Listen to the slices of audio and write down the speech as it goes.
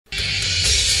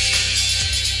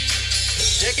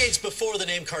Decades before the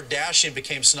name Kardashian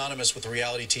became synonymous with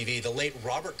reality TV, the late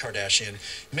Robert Kardashian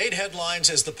made headlines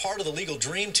as the part of the legal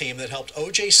dream team that helped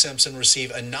O.J. Simpson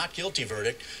receive a not guilty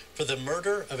verdict for the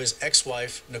murder of his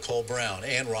ex-wife, Nicole Brown,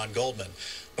 and Ron Goldman.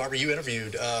 Barbara, you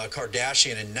interviewed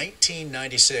Kardashian in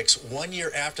 1996, 1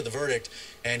 year after the verdict.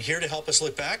 And here to help us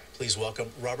look back, please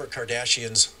welcome Robert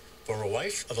Kardashian's former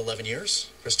wife of 11 years,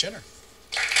 Kris Jenner.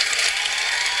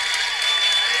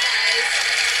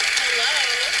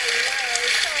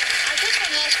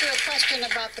 Question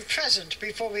about the present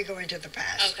before we go into the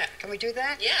past. Okay. Can we do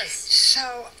that? Yes.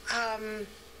 So,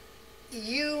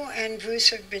 you and Bruce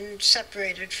have been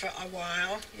separated for a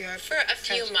while. For a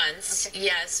few months, okay.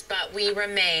 Yes, but we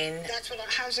remain. That's what.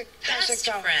 How's it best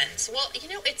going? Friends. Well, you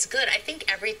know, it's good. I think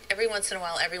every once in a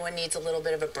while, everyone needs a little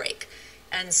bit of a break,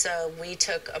 and so we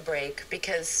took a break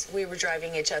because we were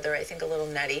driving each other, I think, a little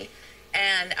nutty.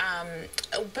 And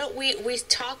but we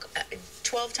talk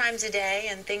 12 times a day,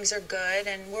 and things are good,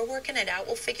 and we're working it out.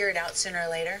 We'll figure it out sooner or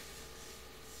later.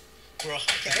 Okay.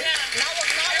 Yeah. Now we'll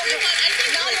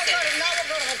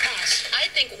go to the past. I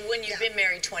think when you've been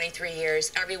married 23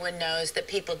 years, everyone knows that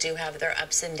people do have their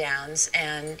ups and downs,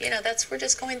 and you know we're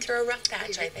just going through a rough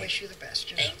patch. I think. Wish you the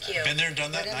best. Thank you. Been there and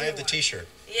done that. And I have the T-shirt.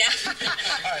 Yeah. All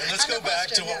right, let's go back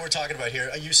to what we're talking about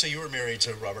here. You were married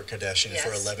to Robert Kardashian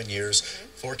for 11 years,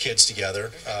 4 kids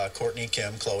together, Courtney,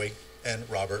 Kim, Chloe, and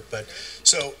Robert. But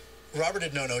so Robert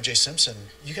had known O.J.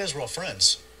 Simpson. You guys were all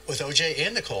friends with O.J.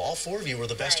 and Nicole. All 4 of you were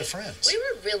the best of friends. We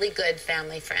were really good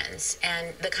family friends,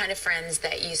 and the kind of friends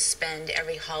that you spend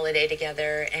every holiday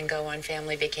together and go on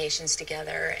family vacations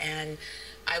together. And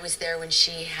I was there when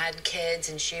she had kids,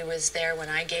 and she was there when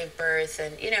I gave birth.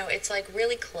 And, you know, it's like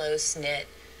really close-knit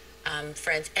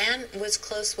friends, and was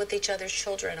close with each other's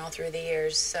children all through the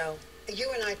years. So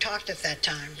you and I talked at that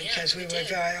time because we were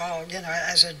very,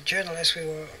 as a journalist, we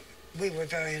were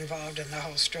very involved in the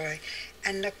whole story.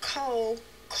 And Nicole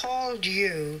called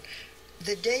you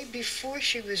the day before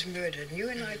she was murdered. You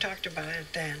and I talked about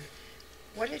it then.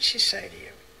 What did she say to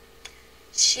you?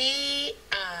 She,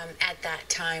 at that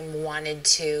time, wanted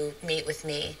to meet with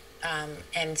me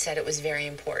and said it was very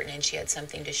important, and she had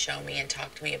something to show me and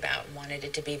talk to me about, and wanted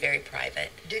it to be very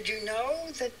private. Did you know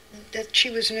that she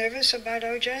was nervous about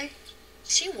O.J.?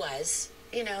 She was.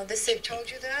 You know, She told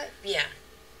you that? Yeah,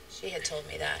 she had told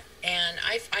me that. And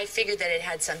I figured that it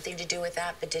had something to do with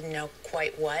that, but didn't know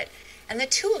quite what. And the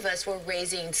two of us were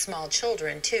raising small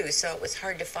children, too, so it was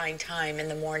hard to find time in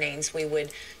the mornings. We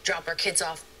would drop our kids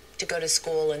off to go to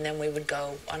school, and then we would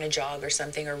go on a jog or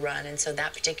something or run. And so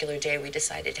that particular day we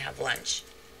decided to have lunch.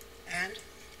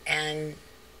 And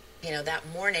you know, that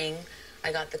morning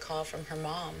I got the call from her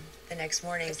mom the next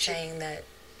morning saying that,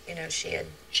 you know, she'd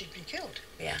been killed.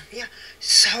 Yeah.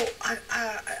 So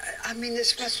I mean,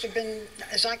 this must have been,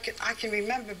 as I can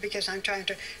remember, because I'm trying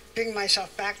to bring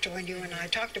myself back to when you and I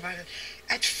talked about it.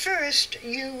 At first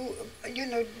you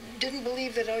didn't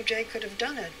believe that O.J. could have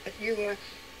done it, but you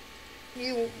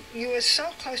were so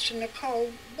close to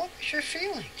Nicole. What was your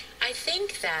feeling? I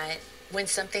think that when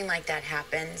something like that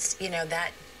happens, you know,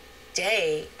 that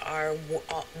day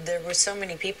there were so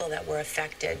many people that were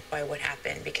affected by what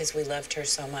happened because we loved her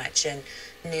so much and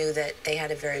knew that they had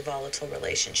a very volatile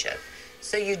relationship.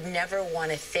 So you'd never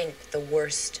want to think the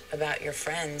worst about your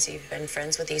friends. You've been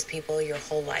friends with these people your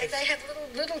whole life. They have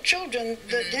little children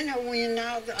that, you know, we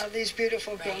now are these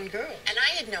beautiful grown girls. And I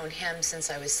had known him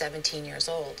since I was 17 years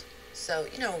old. So,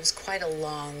 you know, it was quite a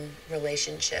long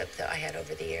relationship that I had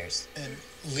over the years. And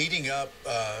leading up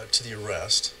to the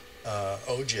arrest,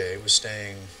 O.J. was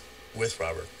staying with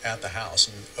Robert at the house,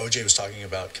 and O.J. was talking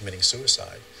about committing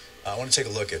suicide. I want to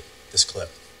take a look at this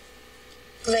clip.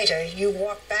 Later, you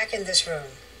walk back in this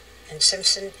room, and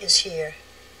Simpson is here,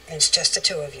 and it's just the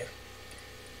two of you.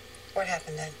 What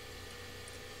happened then?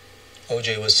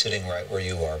 O.J. was sitting right where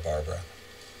you are, Barbara.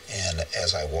 And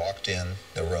as I walked in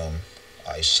the room,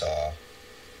 I saw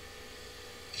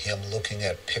him looking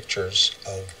at pictures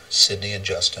of Sydney and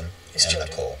Justin and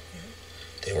Nicole. Mm-hmm.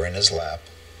 They were in his lap.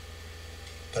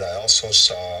 But I also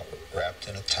saw, wrapped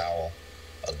in a towel,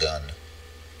 a gun.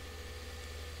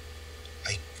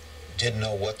 I didn't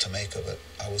know what to make of it.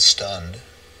 I was stunned.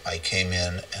 I came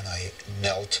in and I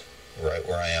knelt right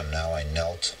where I am now. I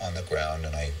knelt on the ground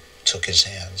and I took his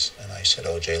hands and I said,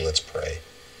 O.J., let's pray.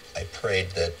 I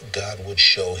prayed that God would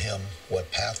show him what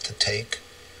path to take.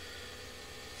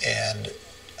 And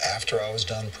after I was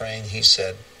done praying, he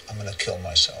said, I'm going to kill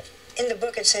myself. In the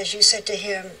book it says you said to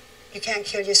him, you can't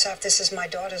kill yourself, this is my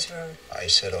daughter's room. I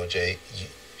said, O.J.,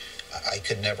 I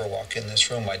could never walk in this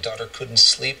room. My daughter couldn't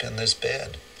sleep in this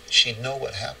bed. She'd know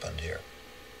what happened here.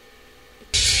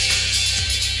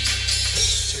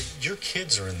 So your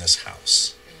kids are in this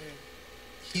house.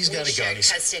 He's got a gun. We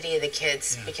shared custody of the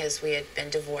kids because we had been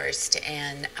divorced,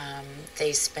 and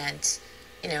they spent,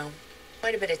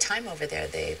 quite a bit of time over there.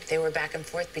 They were back and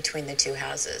forth between the two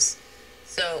houses.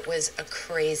 So it was a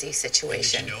crazy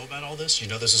situation. Did you know about all this? You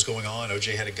know this is going on?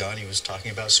 OJ had a gun. He was talking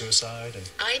about suicide.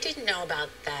 I didn't know about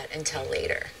that until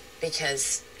later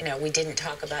because, we didn't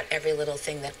talk about every little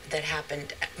thing that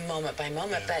happened moment by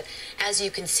moment. Yeah. But as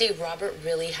you can see, Robert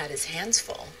really had his hands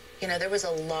full. There was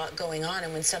a lot going on.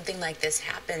 And when something like this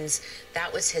happens,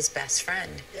 that was his best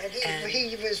friend. Yeah,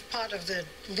 he was part of the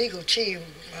legal team,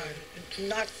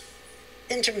 not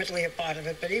intimately a part of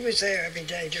it, but he was there every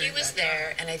day during that time. He was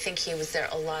there, and I think he was there.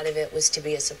 A lot of it was to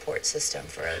be a support system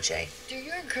for OJ. Do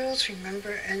your girls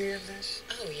remember any of this?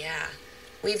 Oh, yeah.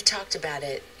 We've talked about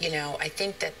it. I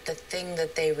think that the thing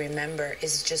that they remember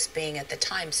is just being at the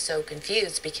time so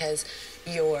confused because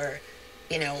your,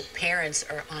 parents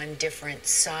are on different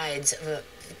sides of a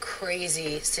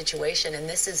crazy situation, and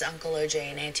this is Uncle OJ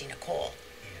and Auntie Nicole.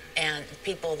 And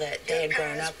people that they had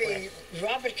grown up with.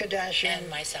 Robert Kardashian. And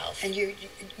myself. And you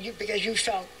because you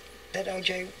felt that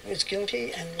OJ was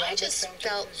guilty, and Robert I just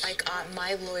felt like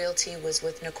my loyalty was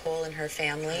with Nicole and her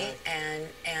family,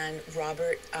 and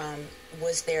Robert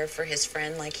was there for his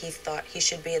friend like he thought he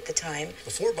should be at the time.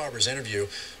 Before Barbara's interview,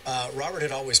 Robert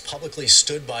had always publicly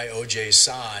stood by OJ's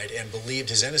side and believed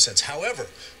his innocence. However,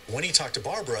 when he talked to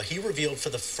Barbara, he revealed for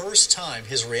the first time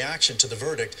his reaction to the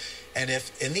verdict, and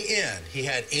if in the end he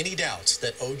had any doubts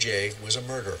that OJ was a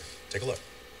murderer. Take a look.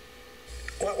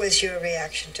 What was your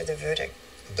reaction to the verdict?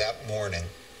 That morning,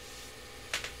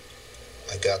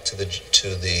 I got to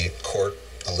the court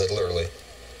a little early.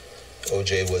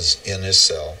 OJ was in his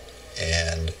cell,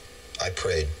 and I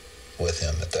prayed with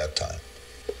him at that time.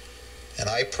 And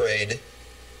I prayed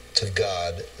to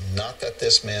God, not that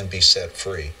this man be set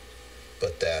free,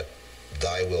 but that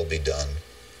thy will be done.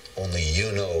 Only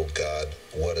you know, God,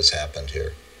 what has happened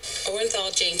here.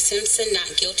 Orenthal James Simpson,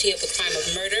 not guilty of the crime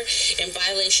of murder in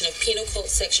violation of Penal Code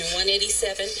Section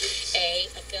 187A.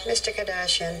 Mr.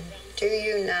 Kardashian, do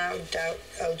you now doubt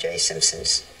O.J.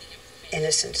 Simpson's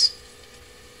innocence?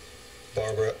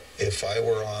 Barbara, if I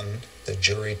were on the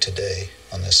jury today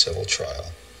on the civil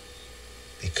trial,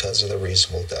 because of the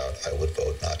reasonable doubt, I would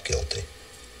vote not guilty.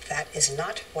 That is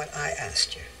not what I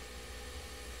asked you.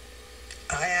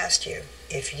 I asked you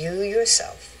if you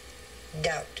yourself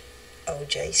doubt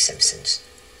O.J. Simpson's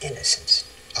innocence.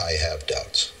 I have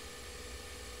doubts.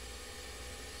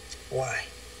 Why?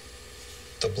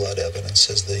 The blood evidence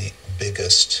is the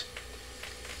biggest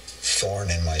thorn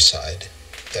in my side.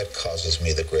 That causes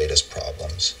me the greatest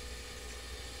problems.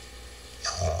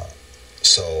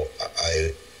 So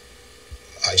I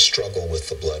struggle with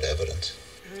the blood evidence.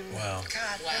 Wow.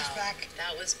 God,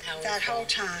 That was powerful. that whole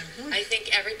time. I think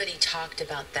everybody talked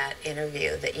about that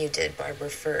interview that you did, Barbara,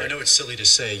 for... I know it's silly to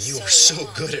say, you are so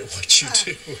good at what you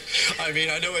do. I mean,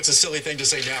 I know it's a silly thing to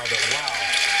say now, but wow,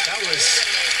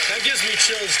 that gives me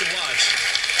chills to watch.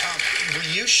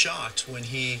 Were you shocked when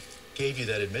he gave you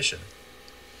that admission?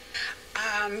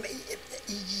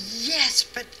 Yes,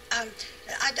 but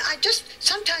I just,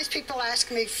 sometimes people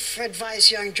ask me for advice,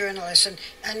 young journalists,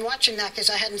 and watching that, because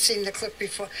I hadn't seen the clip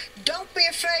before, don't be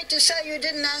afraid to say you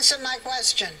didn't answer my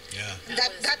question. Yeah.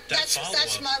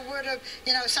 That's my word of,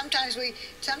 sometimes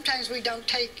we don't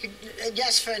take a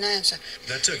yes for an answer.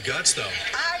 That took guts, though.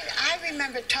 I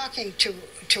remember talking to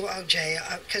OJ,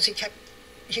 because he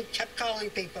kept calling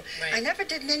people. Right. I never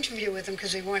did an interview with him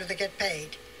because we wanted to get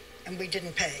paid, and we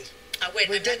didn't pay. Wait,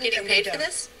 I'm not getting paid for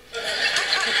this?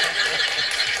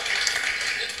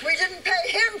 We didn't pay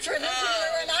him for an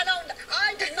interview, and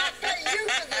I did not pay you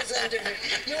for this interview.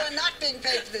 You are not being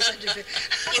paid for this interview.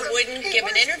 He wouldn't give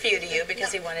an interview to you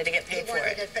because he wanted to get paid for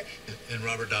it. And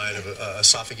Robert died of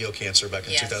esophageal cancer back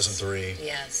in 2003.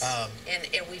 Yes.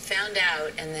 And we found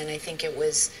out, and then I think it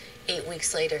was 8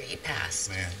 weeks later he passed.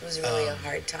 Man. It was really a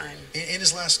hard time. In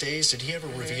his last days, did he ever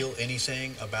reveal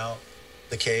anything about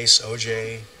the case,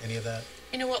 OJ, any of that?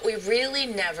 You know what? We really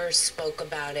never spoke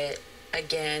about it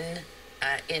again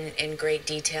in great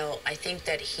detail. I think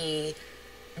that he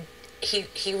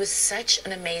was such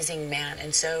an amazing man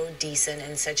and so decent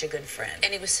and such a good friend.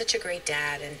 And he was such a great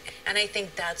dad. And I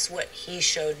think that's what he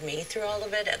showed me through all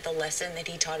of it. The lesson that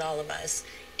he taught all of us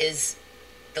is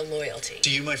the loyalty. To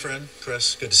you, my friend,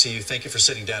 Kris, good to see you. Thank you for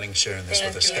sitting down and sharing this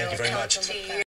with us. Thank you very much.